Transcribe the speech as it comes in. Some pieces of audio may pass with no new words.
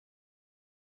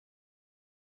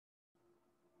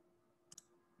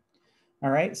All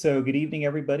right, so good evening,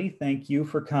 everybody. Thank you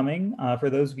for coming.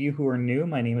 For those of you who are new,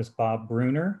 my name is Bob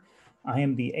Bruner. I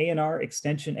am the A&R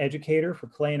Extension Educator for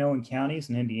Clay and Owen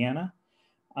Counties in Indiana.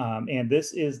 And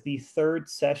this is the third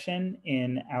session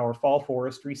in our Fall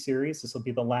Forestry series. This will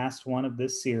be the last one of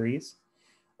this series.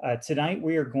 Tonight,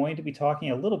 we are going to be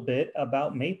talking a little bit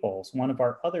about maples, one of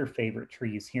our other favorite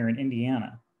trees here in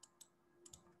Indiana.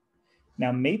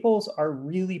 Now, maples are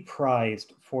really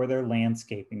prized for their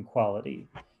landscaping quality.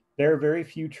 There are very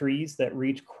few trees that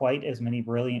reach quite as many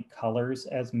brilliant colors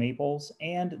as maples,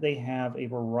 and they have a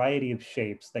variety of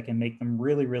shapes that can make them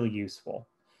really, really useful.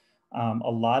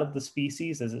 A lot of the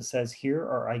species, as it says here,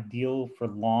 are ideal for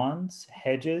lawns,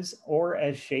 hedges, or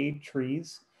as shade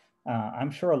trees. I'm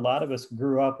sure a lot of us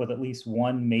grew up with at least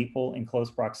one maple in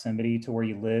close proximity to where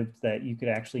you lived that you could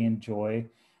actually enjoy.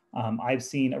 I've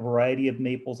seen a variety of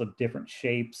maples of different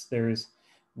shapes. There's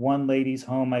one lady's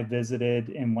home I visited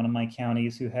in one of my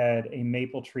counties who had a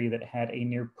maple tree that had a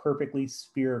near perfectly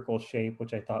spherical shape,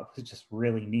 which I thought was just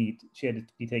really neat. She had to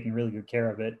be taking really good care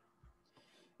of it.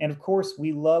 And of course,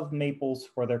 we love maples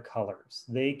for their colors.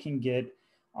 They can get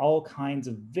all kinds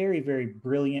of very, very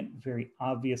brilliant, very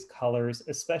obvious colors,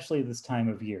 especially this time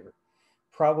of year.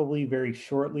 Probably very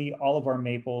shortly, all of our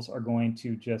maples are going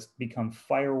to just become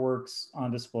fireworks on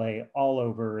display all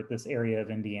over this area of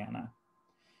Indiana.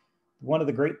 One of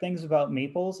the great things about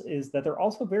maples is that they're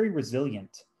also very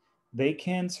resilient. They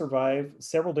can survive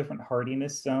several different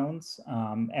hardiness zones.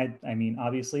 I mean,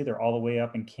 obviously, they're all the way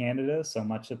up in Canada, so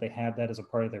much that they have that as a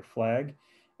part of their flag.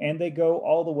 And they go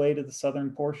all the way to the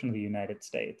southern portion of the United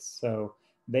States. So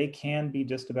they can be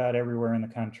just about everywhere in the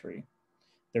country.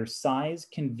 Their size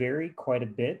can vary quite a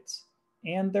bit,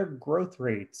 and their growth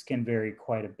rates can vary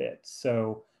quite a bit.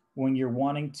 So when you're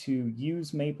wanting to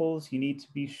use maples, you need to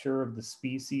be sure of the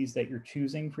species that you're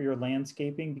choosing for your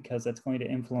landscaping, because that's going to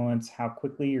influence how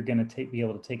quickly you're going to be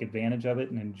able to take advantage of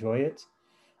it and enjoy it.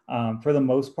 For the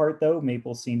most part, though,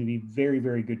 maples seem to be very,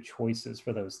 very good choices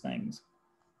for those things.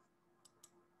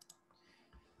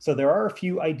 So there are a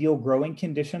few ideal growing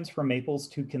conditions for maples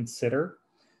to consider.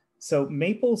 So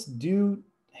maples do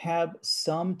have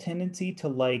some tendency to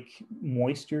like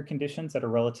moisture conditions that are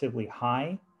relatively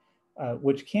high.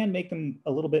 Which can make them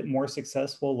a little bit more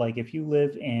successful. Like if you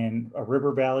live in a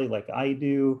river valley like I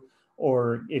do,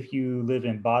 or if you live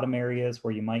in bottom areas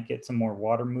where you might get some more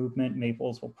water movement,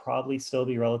 maples will probably still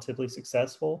be relatively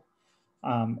successful.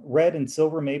 Red and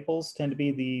silver maples tend to be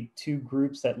the two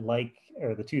groups that like,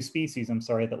 or the two species, I'm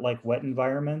sorry, that like wet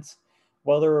environments.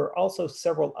 While there are also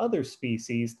several other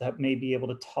species that may be able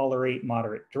to tolerate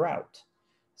moderate drought.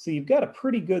 So you've got a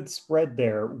pretty good spread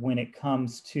there when it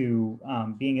comes to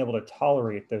being able to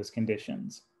tolerate those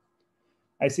conditions.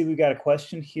 I see we've got a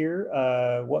question here.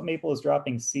 What maple is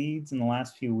dropping seeds in the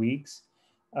last few weeks?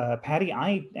 Patty,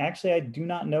 I do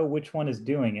not know which one is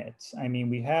doing it. I mean,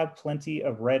 we have plenty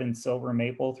of red and silver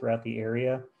maple throughout the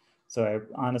area. So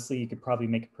honestly, you could probably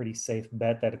make a pretty safe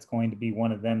bet that it's going to be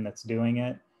one of them that's doing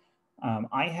it.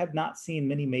 I have not seen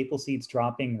many maple seeds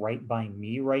dropping right by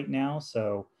me right now.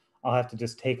 So I'll have to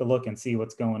just take a look and see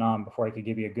what's going on before I could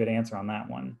give you a good answer on that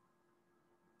one.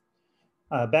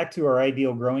 Back to our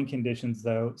ideal growing conditions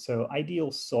though. So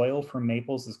ideal soil for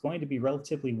maples is going to be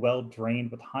relatively well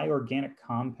drained with high organic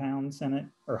compounds in it,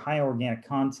 or high organic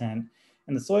content.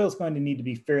 And the soil is going to need to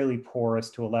be fairly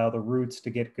porous to allow the roots to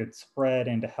get good spread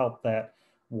and to help that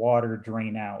water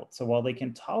drain out. So while they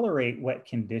can tolerate wet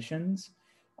conditions,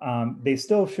 they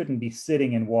still shouldn't be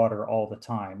sitting in water all the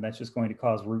time. That's just going to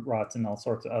cause root rots and all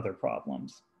sorts of other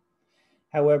problems.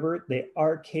 However, they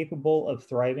are capable of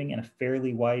thriving in a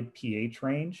fairly wide pH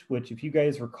range, which if you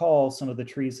guys recall, some of the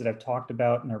trees that I've talked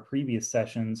about in our previous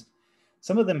sessions,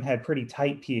 some of them had pretty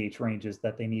tight pH ranges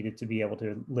that they needed to be able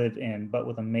to live in. But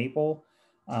with a maple,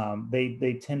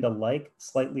 they tend to like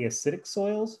slightly acidic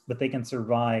soils, but they can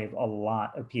survive a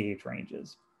lot of pH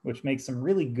ranges, which makes them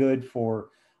really good for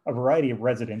a variety of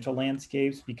residential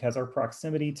landscapes, because our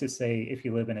proximity to, say, if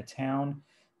you live in a town,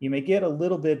 you may get a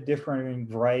little bit different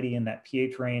variety in that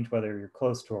pH range, whether you're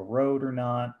close to a road or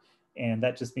not. And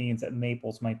that just means that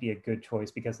maples might be a good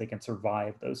choice because they can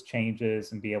survive those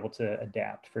changes and be able to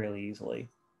adapt fairly easily.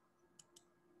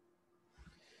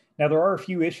 Now, there are a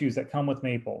few issues that come with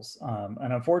maples,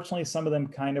 and unfortunately, some of them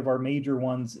kind of are major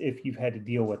ones if you've had to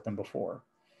deal with them before.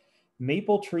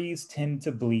 Maple trees tend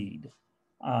to bleed.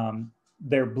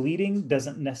 Their bleeding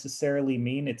doesn't necessarily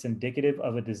mean it's indicative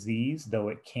of a disease, though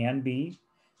it can be.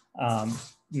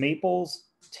 Maples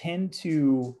tend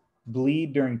to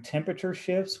bleed during temperature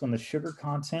shifts when the sugar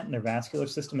content in their vascular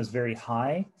system is very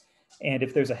high. And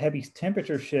if there's a heavy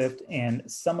temperature shift and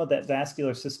some of that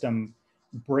vascular system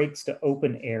breaks to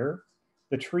open air,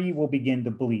 the tree will begin to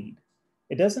bleed.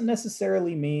 It doesn't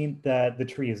necessarily mean that the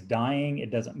tree is dying. It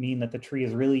doesn't mean that the tree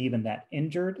is really even that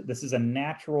injured. This is a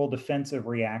natural defensive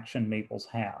reaction maples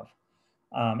have.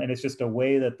 And it's just a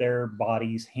way that their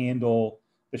bodies handle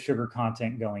the sugar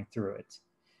content going through it.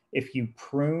 If you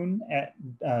prune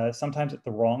sometimes at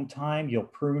the wrong time, you'll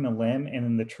prune a limb and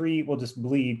then the tree will just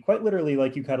bleed quite literally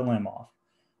like you cut a limb off.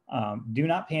 Do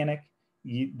not panic.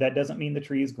 That doesn't mean the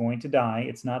tree is going to die.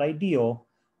 It's not ideal,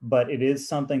 but it is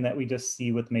something that we just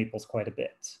see with maples quite a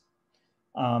bit.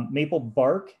 Maple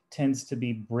bark tends to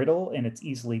be brittle and it's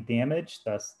easily damaged,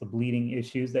 thus the bleeding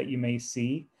issues that you may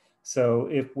see. So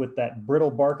if with that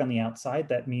brittle bark on the outside,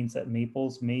 that means that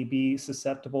maples may be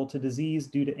susceptible to disease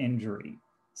due to injury.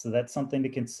 So that's something to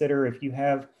consider if you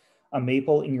have a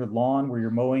maple in your lawn where you're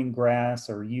mowing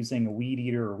grass or using a weed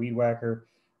eater or weed whacker.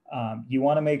 You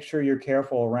want to make sure you're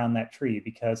careful around that tree,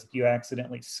 because if you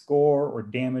accidentally score or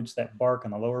damage that bark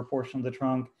on the lower portion of the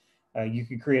trunk, you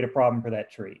could create a problem for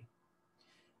that tree.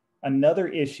 Another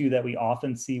issue that we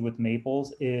often see with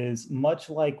maples is,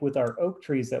 much like with our oak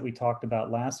trees that we talked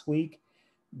about last week,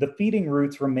 the feeding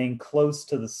roots remain close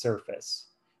to the surface.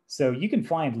 So you can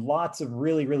find lots of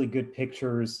really, really good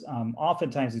pictures.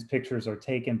 Oftentimes these pictures are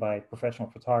taken by professional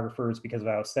photographers because of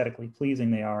how aesthetically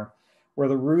pleasing they are, where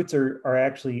the roots are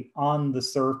actually on the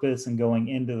surface and going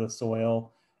into the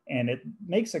soil. And it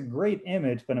makes a great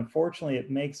image, but unfortunately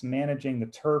it makes managing the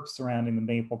turf surrounding the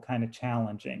maple kind of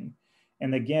challenging.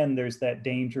 And again, there's that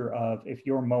danger of, if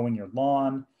you're mowing your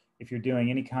lawn, if you're doing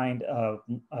any kind of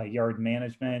yard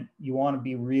management, you want to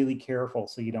be really careful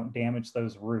so you don't damage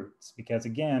those roots, because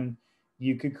again,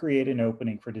 you could create an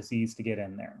opening for disease to get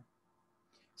in there.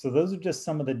 So those are just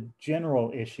some of the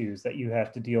general issues that you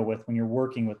have to deal with when you're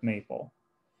working with maple.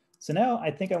 So now I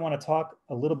think I want to talk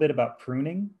a little bit about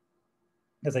pruning,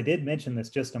 because I did mention this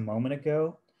just a moment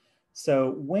ago.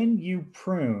 So when you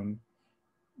prune,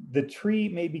 the tree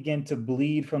may begin to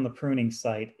bleed from the pruning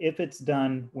site if it's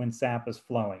done when sap is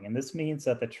flowing. And this means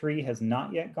that the tree has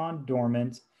not yet gone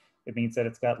dormant. It means that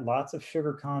it's got lots of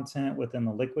sugar content within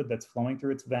the liquid that's flowing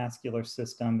through its vascular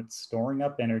system. It's storing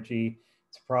up energy.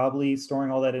 It's probably storing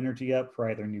all that energy up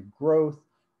for either new growth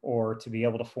or to be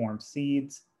able to form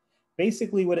seeds.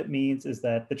 Basically, what it means is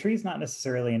that the tree is not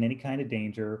necessarily in any kind of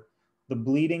danger. The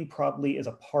bleeding probably is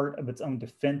a part of its own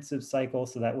defensive cycle,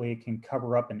 so that way it can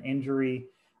cover up an injury.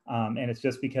 And it's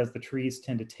just because the trees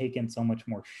tend to take in so much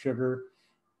more sugar.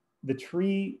 The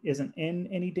tree isn't in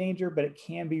any danger, but it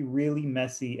can be really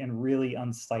messy and really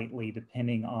unsightly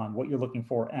depending on what you're looking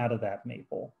for out of that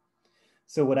maple.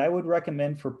 So what I would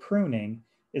recommend for pruning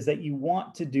is that you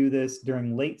want to do this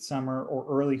during late summer or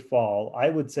early fall. I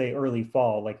would say early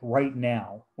fall, like right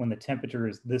now, when the temperature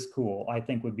is this cool, I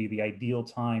think would be the ideal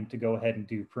time to go ahead and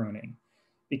do pruning,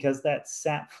 because that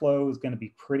sap flow is going to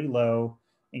be pretty low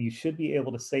and you should be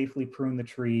able to safely prune the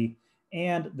tree,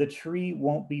 and the tree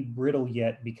won't be brittle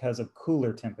yet because of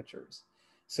cooler temperatures.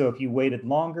 So if you waited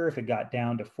longer, if it got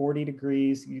down to 40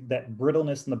 degrees, that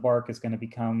brittleness in the bark is going to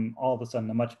become all of a sudden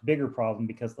a much bigger problem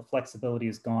because the flexibility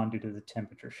is gone due to the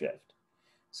temperature shift.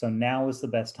 So now is the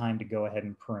best time to go ahead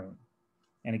and prune.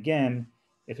 And again,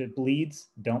 if it bleeds,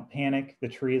 don't panic. The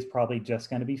tree is probably just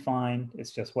going to be fine.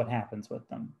 It's just what happens with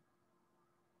them.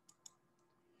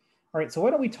 All right, so why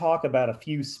don't we talk about a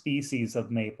few species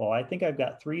of maple? I think I've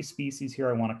got 3 species here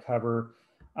I want to cover.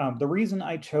 The reason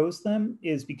I chose them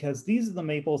is because these are the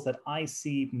maples that I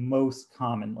see most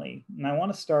commonly. And I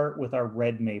want to start with our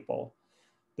red maple.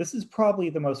 This is probably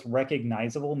the most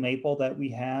recognizable maple that we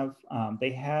have.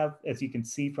 They have, as you can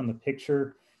see from the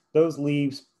picture, those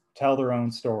leaves tell their own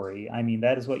story. I mean,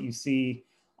 that is what you see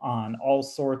on all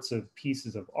sorts of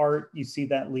pieces of art. You see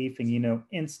that leaf and you know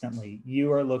instantly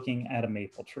you are looking at a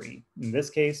maple tree. In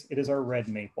this case, it is our red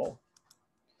maple.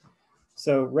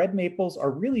 So red maples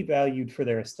are really valued for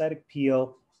their aesthetic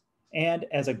appeal and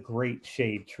as a great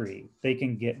shade tree. They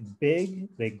can get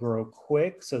big, they grow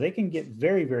quick, so they can get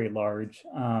very, very large.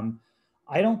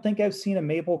 I don't think I've seen a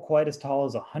maple quite as tall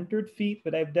as 100 feet,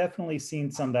 but I've definitely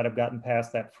seen some that have gotten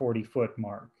past that 40-foot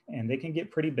mark, and they can get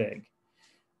pretty big.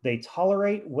 They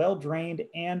tolerate well-drained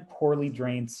and poorly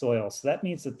drained soil. So that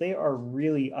means that they are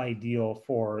really ideal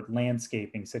for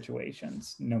landscaping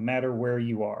situations, no matter where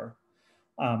you are.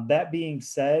 That being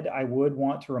said, I would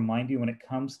want to remind you, when it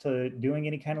comes to doing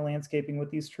any kind of landscaping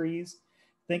with these trees,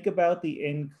 think about the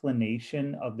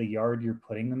inclination of the yard you're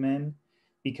putting them in.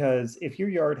 Because if your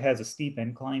yard has a steep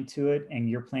incline to it and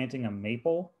you're planting a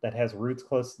maple that has roots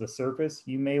close to the surface,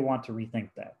 you may want to rethink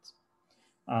that.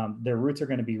 Their roots are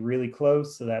going to be really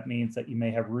close, so that means that you may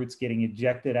have roots getting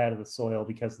ejected out of the soil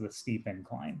because of the steep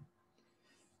incline.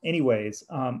 Anyways,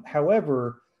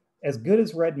 however, as good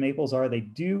as red maples are, they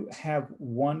do have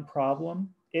one problem.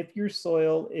 If your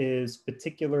soil is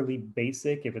particularly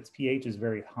basic, if its pH is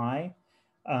very high,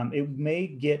 it may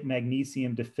get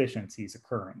magnesium deficiencies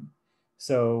occurring.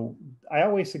 So I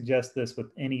always suggest this with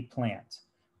any plant.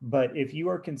 But if you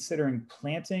are considering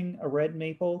planting a red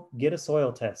maple, get a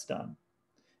soil test done.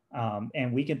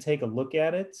 And we can take a look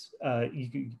at it. You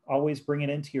can always bring it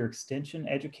into your extension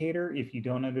educator if you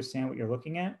don't understand what you're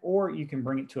looking at, or you can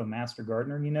bring it to a master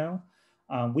gardener you know.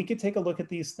 We could take a look at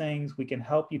these things. We can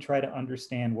help you try to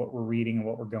understand what we're reading and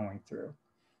what we're going through.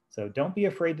 So don't be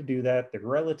afraid to do that. They're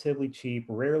relatively cheap,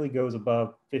 rarely goes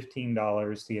above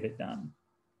 $15 to get it done.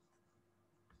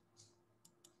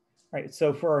 All right,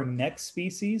 so for our next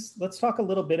species, let's talk a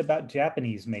little bit about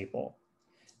Japanese maple.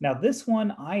 Now, this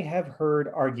one I have heard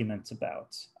arguments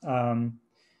about.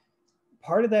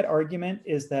 Part of that argument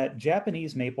is that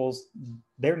Japanese maples,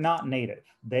 they're not native.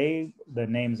 The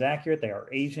name's accurate, they are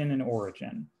Asian in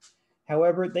origin.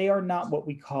 However, they are not what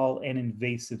we call an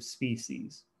invasive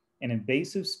species. An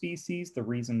invasive species, the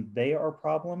reason they are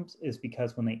problems is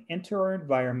because when they enter our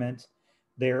environment,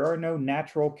 there are no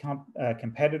natural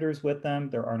competitors with them.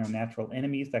 There are no natural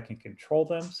enemies that can control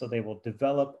them. So they will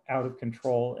develop out of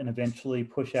control and eventually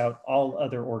push out all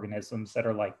other organisms that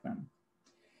are like them.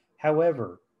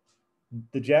 However,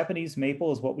 the Japanese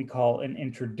maple is what we call an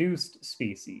introduced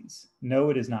species. No,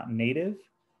 it is not native.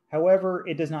 However,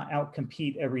 it does not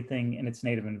outcompete everything in its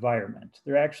native environment.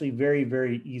 They're actually very,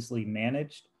 very easily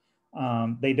managed.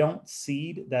 They don't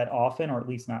seed that often, or at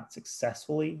least not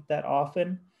successfully that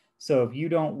often. So if you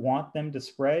don't want them to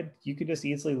spread, you could just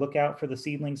easily look out for the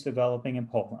seedlings developing and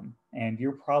pull them, and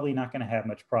you're probably not going to have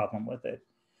much problem with it.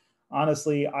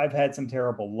 Honestly, I've had some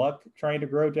terrible luck trying to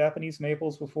grow Japanese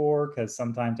maples before because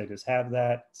sometimes I just have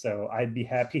that. So I'd be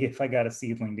happy if I got a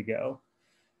seedling to go.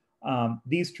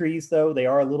 These trees, though, they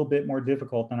are a little bit more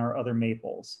difficult than our other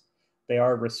maples. They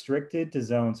are restricted to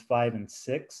zones 5 and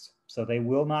 6, so they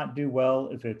will not do well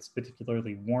if it's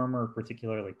particularly warmer,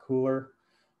 particularly cooler.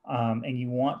 And you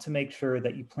want to make sure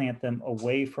that you plant them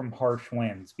away from harsh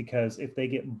winds, because if they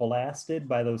get blasted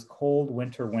by those cold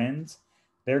winter winds,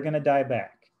 they're going to die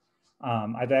back.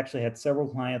 I've actually had several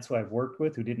clients who I've worked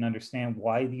with who didn't understand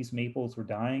why these maples were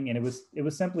dying, and it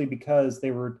was simply because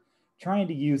they were trying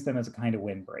to use them as a kind of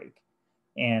windbreak,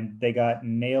 and they got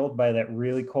nailed by that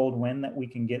really cold wind that we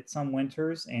can get some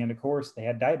winters, and of course they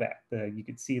had dieback. You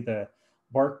could see the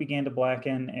bark began to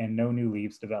blacken and no new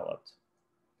leaves developed.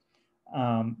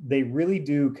 They really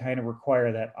do kind of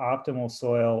require that optimal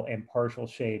soil and partial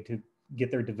shade to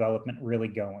get their development really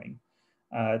going.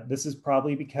 This is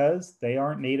probably because they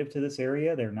aren't native to this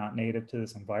area. They're not native to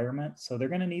this environment. So they're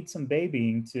going to need some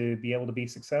babying to be able to be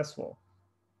successful.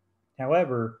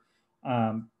 However,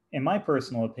 in my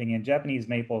personal opinion, Japanese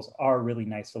maples are really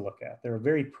nice to look at. They're a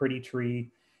very pretty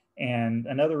tree. And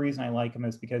another reason I like them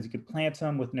is because you could plant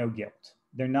them with no guilt.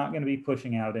 They're not going to be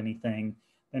pushing out anything.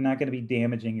 They're not going to be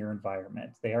damaging your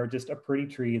environment. They are just a pretty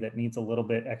tree that needs a little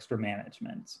bit extra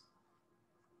management.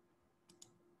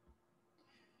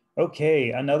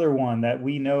 Okay, another one that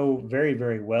we know very,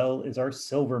 very well is our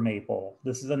silver maple.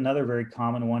 This is another very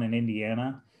common one in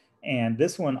Indiana. And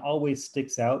this one always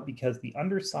sticks out because the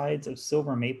undersides of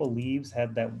silver maple leaves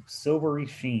have that silvery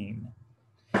sheen.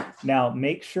 Now,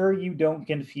 make sure you don't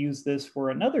confuse this for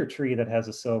another tree that has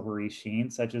a silvery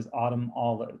sheen, such as autumn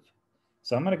olive.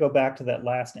 So I'm going to go back to that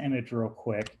last image real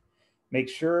quick. Make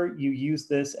sure you use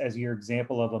this as your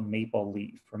example of a maple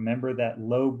leaf. Remember that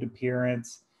lobed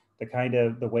appearance,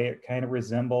 the way it kind of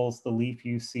resembles the leaf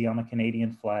you see on the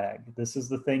Canadian flag. This is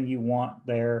the thing you want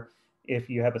there. If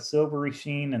you have a silvery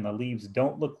sheen and the leaves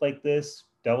don't look like this,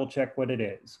 double check what it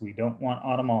is. We don't want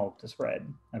autumn olive to spread.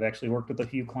 I've actually worked with a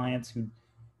few clients who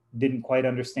didn't quite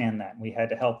understand that. We had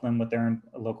to help them with their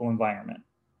local environment.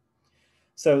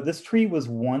 So this tree was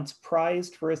once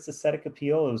prized for its aesthetic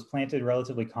appeal. It was planted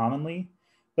relatively commonly,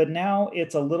 but now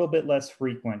it's a little bit less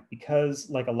frequent because,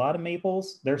 like a lot of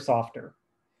maples, they're softer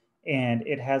and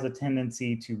it has a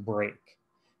tendency to break.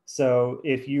 So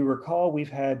if you recall, we've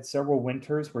had several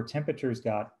winters where temperatures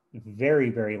got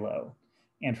very, very low.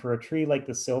 And for a tree like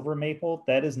the silver maple,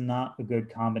 that is not a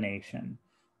good combination.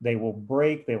 They will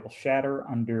break, they will shatter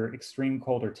under extreme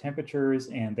colder temperatures,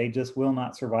 and they just will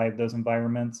not survive those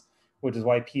environments, which is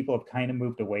why people have kind of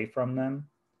moved away from them.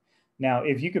 Now,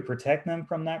 if you could protect them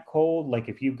from that cold, like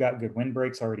if you've got good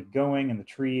windbreaks already going and the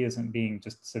tree isn't being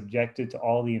just subjected to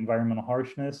all the environmental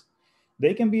harshness,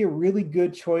 they can be a really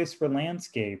good choice for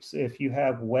landscapes if you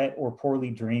have wet or poorly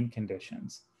drained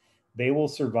conditions. They will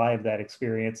survive that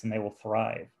experience and they will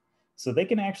thrive. So they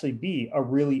can actually be a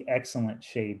really excellent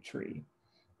shade tree.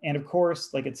 And of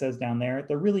course, like it says down there,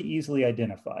 they're really easily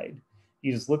identified.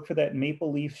 You just look for that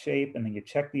maple leaf shape and then you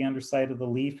check the underside of the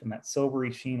leaf and that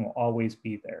silvery sheen will always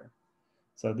be there.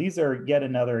 So these are yet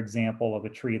another example of a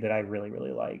tree that I really,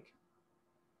 really like.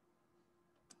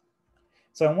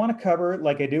 So I want to cover,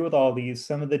 like I do with all these,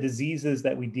 some of the diseases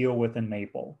that we deal with in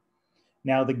maple.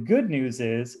 Now, the good news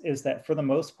is that for the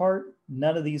most part,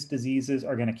 none of these diseases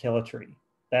are going to kill a tree.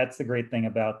 That's the great thing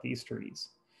about these trees.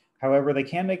 However, they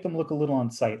can make them look a little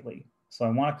unsightly. So I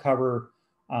want to cover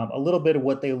a little bit of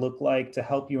what they look like to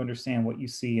help you understand what you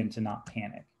see and to not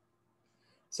panic.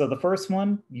 So the first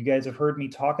one, you guys have heard me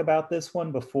talk about this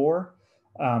one before.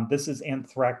 This is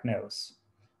anthracnose.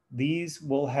 These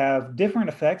will have different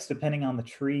effects depending on the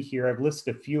tree here. I've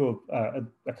listed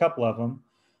a couple of them.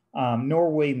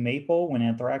 Norway maple, when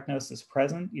anthracnose is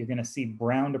present, you're going to see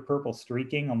brown to purple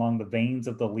streaking along the veins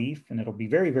of the leaf, and it'll be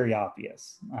very, very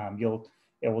obvious.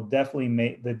 It will definitely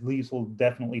make, the leaves will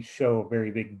definitely show a very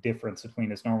big difference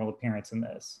between its normal appearance and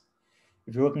this.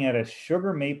 If you're looking at a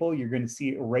sugar maple, you're going to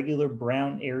see irregular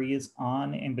brown areas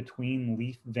on and between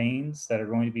leaf veins that are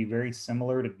going to be very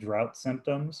similar to drought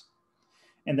symptoms.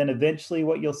 And then eventually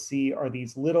what you'll see are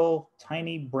these little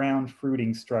tiny brown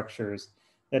fruiting structures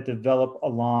that develop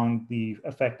along the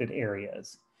affected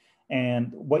areas.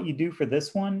 And what you do for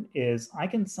this one is I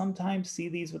can sometimes see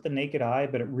these with the naked eye,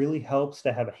 but it really helps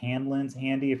to have a hand lens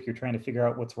handy if you're trying to figure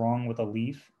out what's wrong with a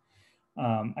leaf.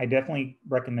 I definitely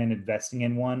recommend investing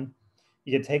in one.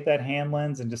 You can take that hand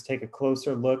lens and just take a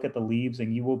closer look at the leaves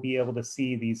and you will be able to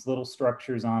see these little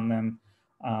structures on them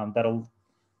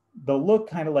they'll look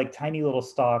kind of like tiny little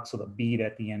stalks with a bead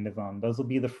at the end of them. Those will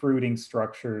be the fruiting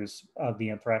structures of the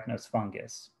anthracnose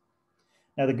fungus.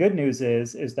 Now, the good news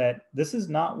is that this is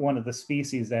not one of the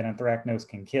species that anthracnose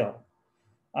can kill.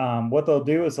 What they'll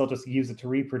do is they'll just use it to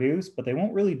reproduce, but they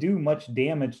won't really do much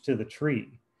damage to the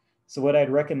tree. So what I'd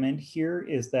recommend here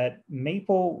is that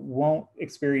maple won't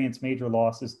experience major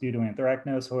losses due to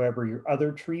anthracnose. However, your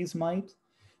other trees might.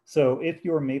 So if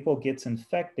your maple gets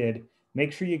infected,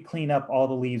 make sure you clean up all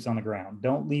the leaves on the ground.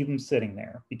 Don't leave them sitting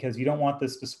there because you don't want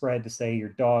this to spread to, say, your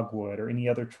dogwood or any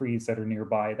other trees that are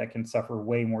nearby that can suffer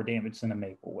way more damage than a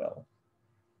maple will.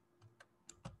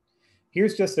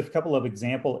 Here's just a couple of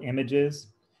example images.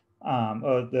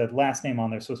 The last name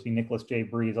on there is supposed to be Nicholas J.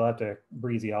 Breeze. I'll have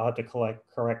to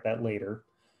correct that later.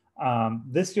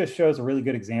 This just shows a really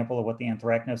good example of what the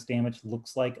anthracnose damage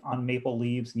looks like on maple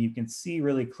leaves. And you can see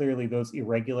really clearly those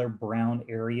irregular brown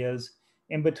areas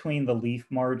in between the leaf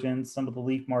margins. Some of the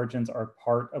leaf margins are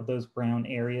part of those brown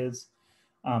areas.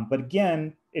 But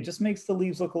again, it just makes the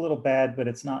leaves look a little bad, but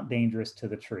it's not dangerous to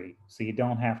the tree. So you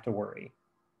don't have to worry.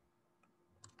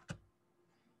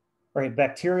 All right,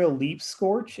 bacterial leaf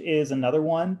scorch is another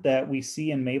one that we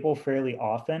see in maple fairly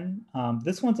often.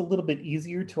 This one's a little bit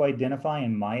easier to identify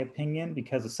in my opinion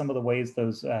because of some of the ways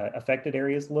those affected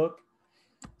areas look.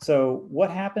 So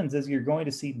what happens is you're going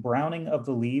to see browning of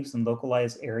the leaves in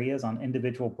localized areas on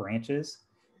individual branches.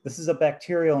 This is a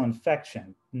bacterial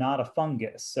infection, not a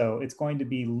fungus. So it's going to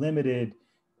be limited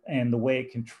in the way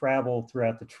it can travel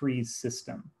throughout the tree's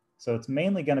system. So it's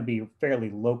mainly going to be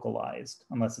fairly localized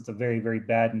unless it's a very, very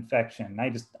bad infection.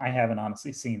 I haven't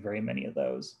honestly seen very many of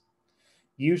those.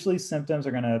 Usually symptoms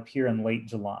are going to appear in late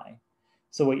July.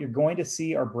 So what you're going to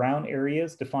see are brown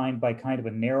areas defined by kind of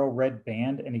a narrow red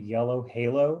band and a yellow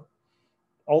halo.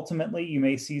 Ultimately, you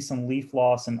may see some leaf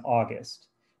loss in August.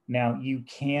 Now, you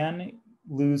can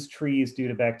lose trees due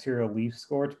to bacterial leaf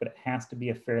scorch, but it has to be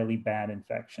a fairly bad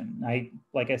infection.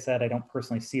 Like I said, I don't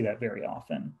personally see that very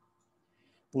often.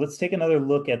 Let's take another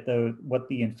look at what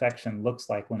the infection looks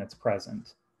like when it's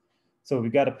present. So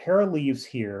we've got a pair of leaves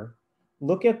here.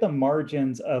 Look at the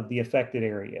margins of the affected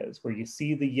areas where you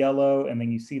see the yellow and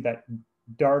then you see that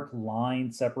dark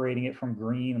line separating it from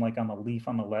green, like on the leaf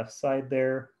on the left side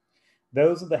there.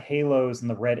 Those are the halos and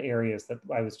the red areas that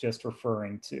I was just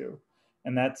referring to.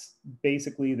 And that's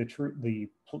basically the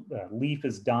leaf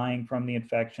is dying from the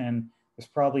infection. There's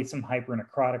probably some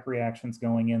hypernecrotic reactions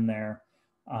going in there.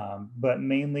 But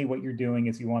mainly what you're doing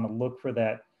is you want to look for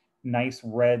that nice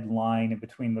red line in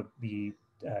between the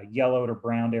yellow to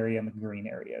brown area and the green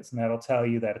areas. And that'll tell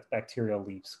you that it's bacterial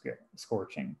leaf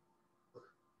scorching.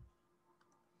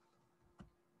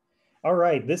 All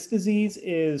right, this disease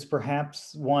is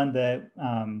perhaps one that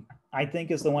I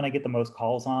think is the one I get the most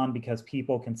calls on because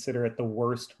people consider it the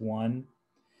worst one.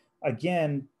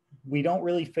 Again, we don't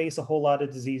really face a whole lot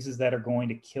of diseases that are going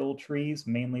to kill trees.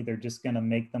 Mainly, they're just going to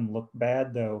make them look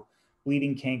bad, though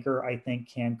bleeding canker, I think,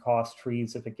 can cost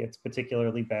trees if it gets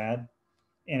particularly bad.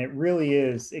 And it really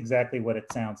is exactly what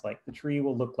it sounds like. The tree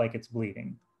will look like it's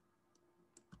bleeding.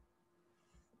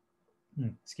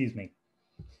 Excuse me.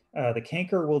 The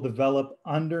canker will develop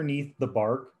underneath the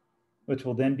bark, which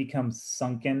will then become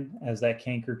sunken as that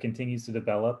canker continues to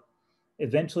develop.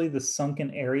 Eventually, the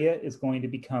sunken area is going to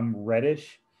become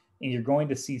reddish, and you're going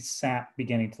to see sap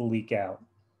beginning to leak out.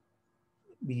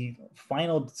 The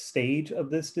final stage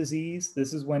of this disease,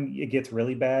 this is when it gets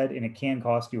really bad and it can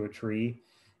cost you a tree,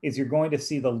 is you're going to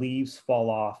see the leaves fall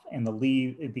off and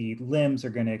the limbs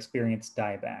are going to experience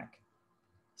dieback.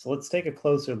 So let's take a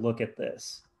closer look at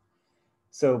this.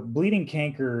 So bleeding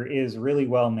canker is really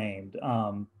well named.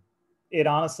 It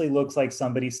honestly looks like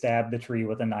somebody stabbed the tree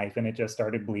with a knife and it just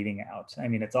started bleeding out. I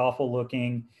mean, it's awful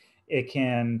looking. It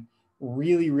can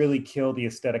really, really kill the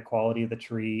aesthetic quality of the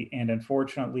tree. And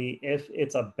unfortunately, if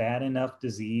it's a bad enough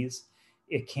disease,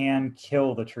 it can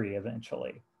kill the tree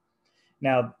eventually.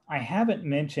 Now, I haven't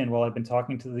mentioned while I've been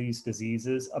talking to these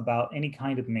diseases about any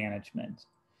kind of management.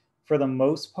 For the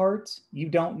most part, you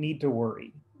don't need to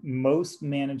worry. Most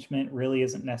management really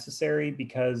isn't necessary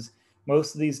because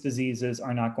most of these diseases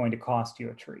are not going to cost you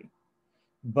a tree.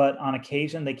 But on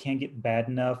occasion, they can get bad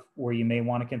enough where you may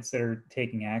want to consider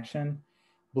taking action.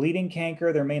 Bleeding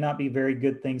canker, there may not be very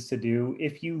good things to do.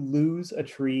 If you lose a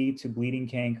tree to bleeding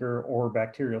canker or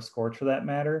bacterial scorch for that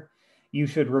matter, you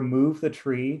should remove the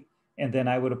tree, and then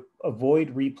I would avoid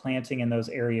replanting in those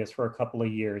areas for a couple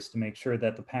of years to make sure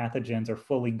that the pathogens are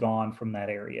fully gone from that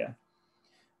area.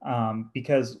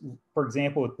 Because, for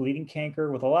example, with bleeding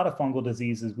canker, with a lot of fungal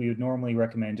diseases, we would normally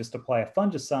recommend just apply a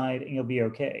fungicide and you'll be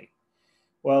okay.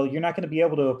 Well, you're not going to be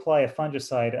able to apply a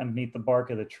fungicide underneath the bark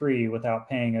of the tree without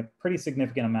paying a pretty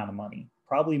significant amount of money,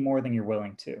 probably more than you're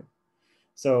willing to.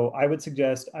 So I would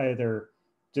suggest either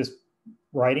just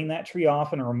writing that tree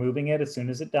off and removing it as soon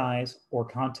as it dies, or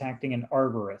contacting an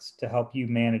arborist to help you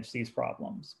manage these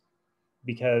problems.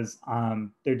 Because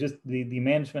they're just the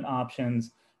management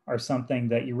options are something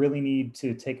that you really need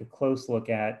to take a close look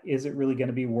at. Is it really going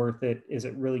to be worth it? Is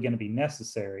it really going to be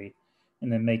necessary?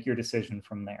 And then make your decision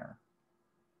from there.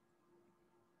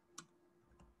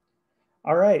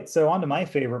 All right, so on to my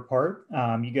favorite part.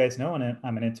 You guys know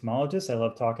I'm an entomologist. I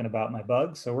love talking about my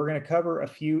bugs. So we're going to cover a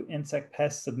few insect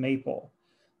pests of maple.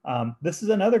 This is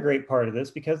another great part of this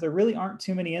because there really aren't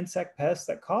too many insect pests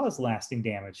that cause lasting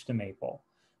damage to maple.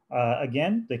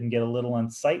 Again, they can get a little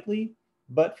unsightly,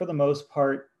 but for the most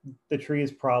part, the tree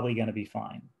is probably going to be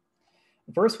fine.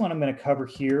 The first one I'm going to cover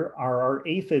here are our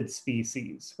aphid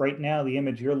species. Right now, the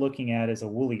image you're looking at is a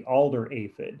woolly alder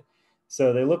aphid.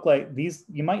 So they look like these,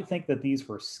 you might think that these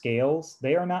were scales.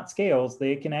 They are not scales.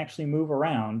 They can actually move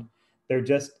around. They're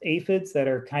just aphids that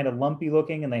are kind of lumpy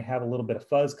looking and they have a little bit of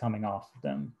fuzz coming off of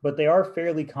them. But they are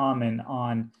fairly common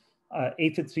on,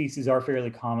 aphid species are fairly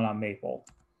common on maple.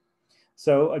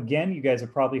 So again, you guys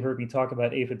have probably heard me talk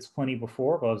about aphids plenty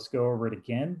before, but I'll just go over it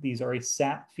again. These are a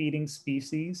sap feeding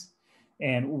species.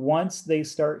 And once they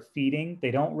start feeding,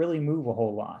 they don't really move a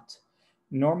whole lot.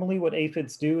 Normally what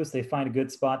aphids do is they find a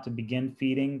good spot to begin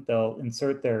feeding. They'll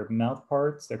insert their mouth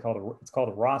parts, it's called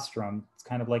a rostrum. It's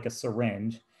kind of like a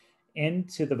syringe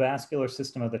into the vascular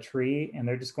system of the tree. And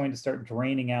they're just going to start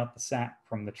draining out the sap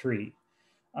from the tree.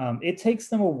 It takes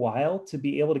them a while to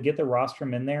be able to get the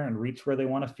rostrum in there and reach where they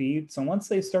want to feed. So once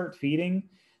they start feeding,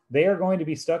 they are going to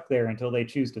be stuck there until they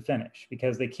choose to finish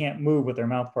because they can't move with their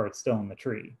mouth parts still in the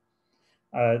tree.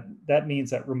 That means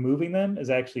that removing them is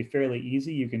actually fairly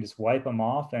easy. You can just wipe them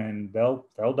off and they'll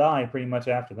die pretty much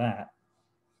after that.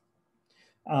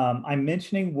 I'm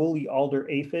mentioning woolly alder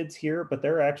aphids here, but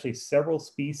there are actually several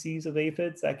species of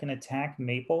aphids that can attack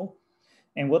maple.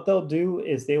 And what they'll do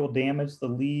is they will damage the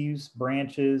leaves,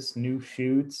 branches, new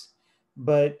shoots,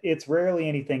 but it's rarely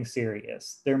anything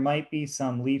serious. There might be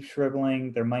some leaf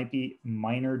shriveling, there might be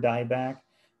minor dieback,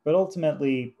 but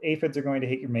ultimately aphids are going to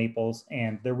hit your maples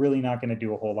and they're really not going to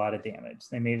do a whole lot of damage.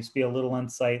 They may just be a little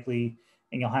unsightly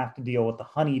and you'll have to deal with the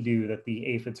honeydew that the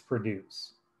aphids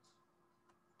produce.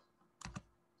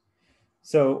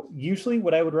 So usually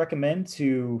what I would recommend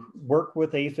to work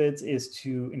with aphids is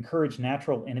to encourage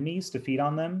natural enemies to feed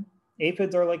on them.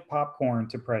 Aphids are like popcorn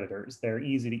to predators. They're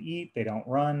easy to eat, they don't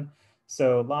run.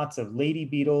 So lots of lady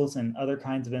beetles and other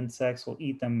kinds of insects will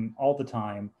eat them all the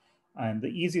time. And the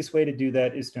easiest way to do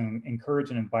that is to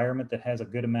encourage an environment that has a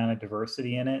good amount of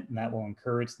diversity in it, and that will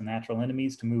encourage the natural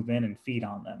enemies to move in and feed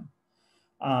on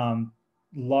them.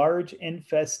 Large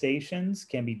infestations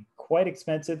can be quite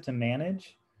expensive to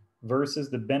manage versus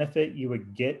the benefit you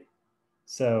would get.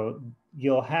 So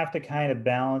you'll have to kind of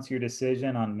balance your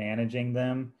decision on managing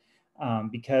them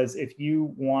because if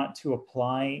you want to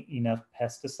apply enough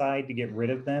pesticide to get rid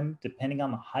of them, depending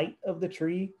on the height of the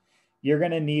tree, you're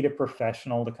going to need a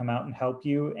professional to come out and help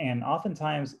you. And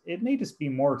oftentimes it may just be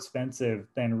more expensive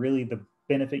than really the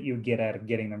benefit you get out of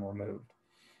getting them removed.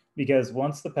 because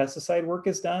once the pesticide work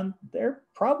is done, they're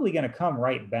probably going to come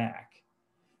right back.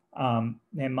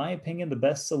 In my opinion, the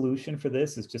best solution for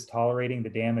this is just tolerating the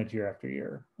damage year after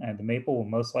year, and the maple will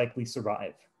most likely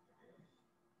survive.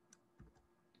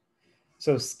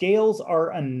 So scales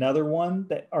are another one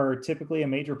that are typically a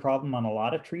major problem on a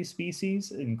lot of tree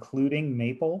species, including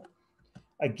maple.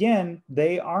 Again,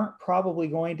 they aren't probably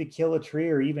going to kill a tree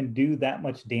or even do that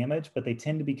much damage, but they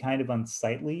tend to be kind of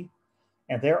unsightly.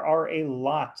 And there are a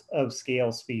lot of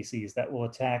scale species that will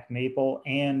attack maple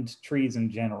and trees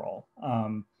in general.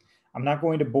 I'm not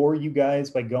going to bore you guys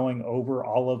by going over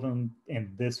all of them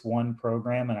in this one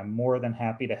program, and I'm more than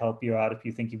happy to help you out if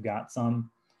you think you've got some.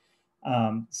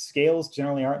 Scales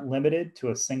generally aren't limited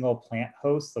to a single plant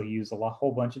host. They'll use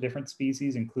whole bunch of different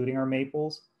species, including our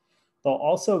maples. They'll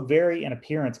also vary in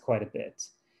appearance quite a bit.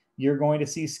 You're going to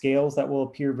see scales that will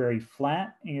appear very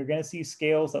flat, and you're going to see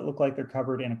scales that look like they're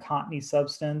covered in a cottony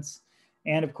substance.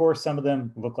 And of course, some of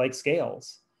them look like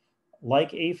scales.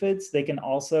 Like aphids, they can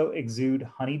also exude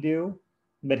honeydew.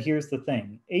 But here's the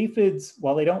thing. Aphids,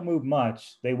 while they don't move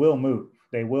much, they will move.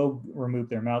 They will remove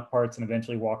their mouth parts and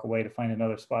eventually walk away to find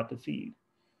another spot to feed.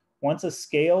 Once a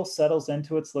scale settles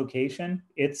into its location,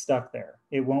 it's stuck there.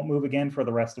 It won't move again for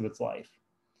the rest of its life.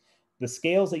 The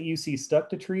scales that you see stuck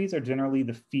to trees are generally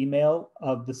the female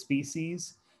of the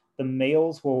species. The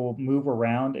males will move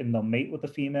around and they'll mate with the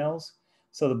females.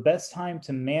 So the best time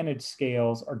to manage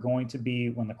scales are going to be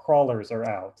when the crawlers are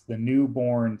out, the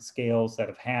newborn scales that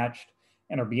have hatched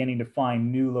and are beginning to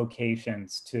find new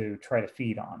locations to try to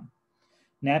feed on.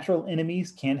 Natural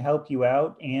enemies can help you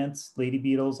out, ants, lady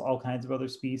beetles, all kinds of other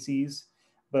species,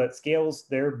 but scales,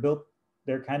 they're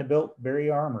kind of built very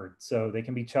armored, so they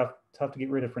can be tough to get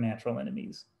rid of for natural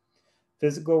enemies.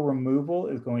 Physical removal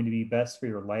is going to be best for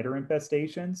your lighter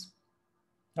infestations.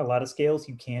 A lot of scales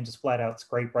you can just flat out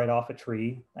scrape right off a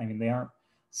tree. I mean, they aren't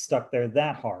stuck there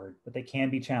that hard, but they can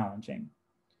be challenging.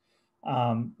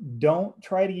 Don't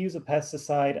try to use a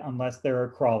pesticide unless there are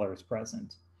crawlers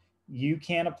present. You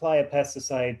can't apply a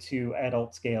pesticide to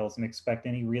adult scales and expect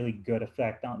any really good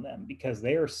effect on them because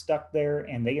they are stuck there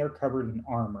and they are covered in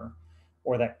armor,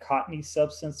 or that cottony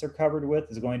substance they're covered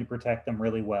with is going to protect them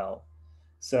really well.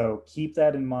 So keep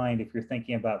that in mind if you're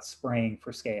thinking about spraying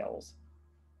for scales.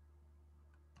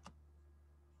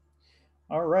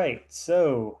 All right,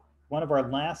 so one of our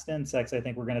last insects I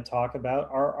think we're going to talk about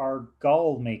are our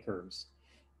gall makers.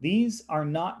 These are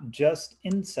not just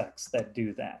insects that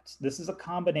do that. This is a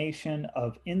combination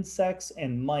of insects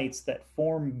and mites that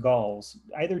form galls,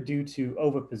 either due to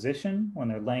oviposition when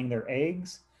they're laying their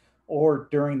eggs or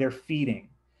during their feeding.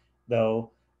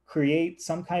 They'll create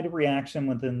some kind of reaction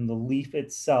within the leaf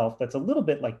itself that's a little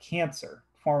bit like cancer,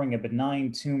 forming a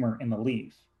benign tumor in the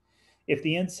leaf. If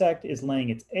the insect is laying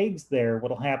its eggs there,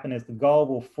 what'll happen is the gall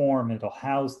will form, it'll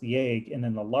house the egg, and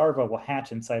then the larva will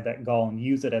hatch inside that gall and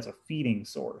use it as a feeding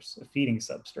source, a feeding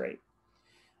substrate.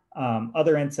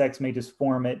 Other insects may just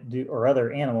form it, or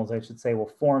other animals, I should say, will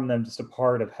form them just a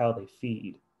part of how they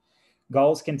feed.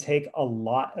 Galls can take a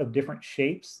lot of different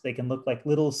shapes. They can look like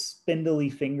little spindly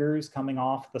fingers coming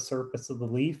off the surface of the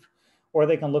leaf, or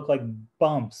they can look like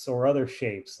bumps or other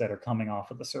shapes that are coming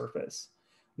off of the surface.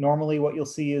 Normally what you'll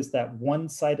see is that one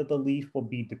side of the leaf will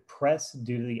be depressed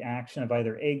due to the action of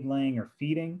either egg laying or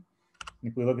feeding.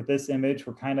 And if we look at this image,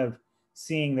 we're kind of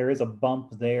seeing there is a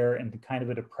bump there and kind of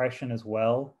a depression as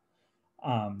well.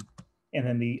 And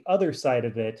then the other side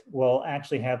of it will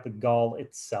actually have the gall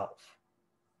itself.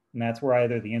 And that's where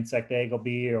either the insect egg will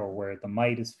be or where the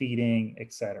mite is feeding,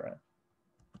 etc.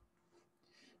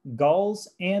 Galls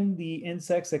and the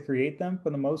insects that create them,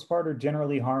 for the most part, are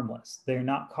generally harmless. They're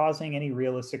not causing any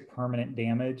realistic permanent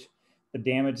damage. The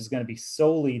damage is going to be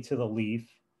solely to the leaf.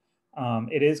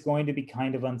 It is going to be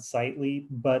kind of unsightly,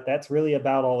 but that's really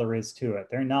about all there is to it.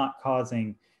 They're not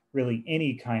causing really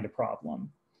any kind of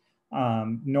problem.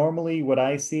 Normally what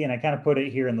I see, and I kind of put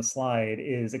it here in the slide,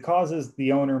 is it causes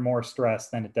the owner more stress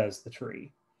than it does the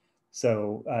tree.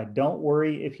 So don't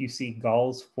worry if you see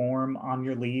galls form on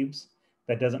your leaves.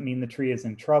 That doesn't mean the tree is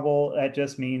in trouble. That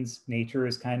just means nature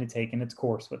is kind of taking its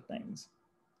course with things.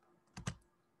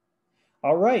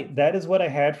 All right, that is what I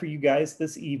had for you guys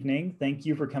this evening. Thank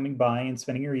you for coming by and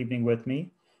spending your evening with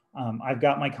me. I've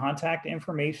got my contact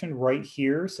information right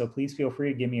here, so please feel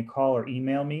free to give me a call or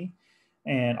email me.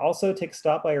 And also take a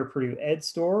stop by our Purdue Ed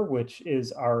store, which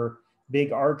is our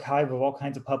big archive of all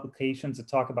kinds of publications that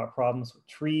talk about problems with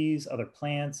trees, other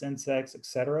plants, insects,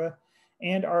 etc.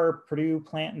 And our Purdue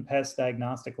Plant and Pest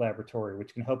Diagnostic Laboratory,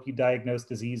 which can help you diagnose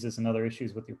diseases and other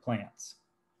issues with your plants.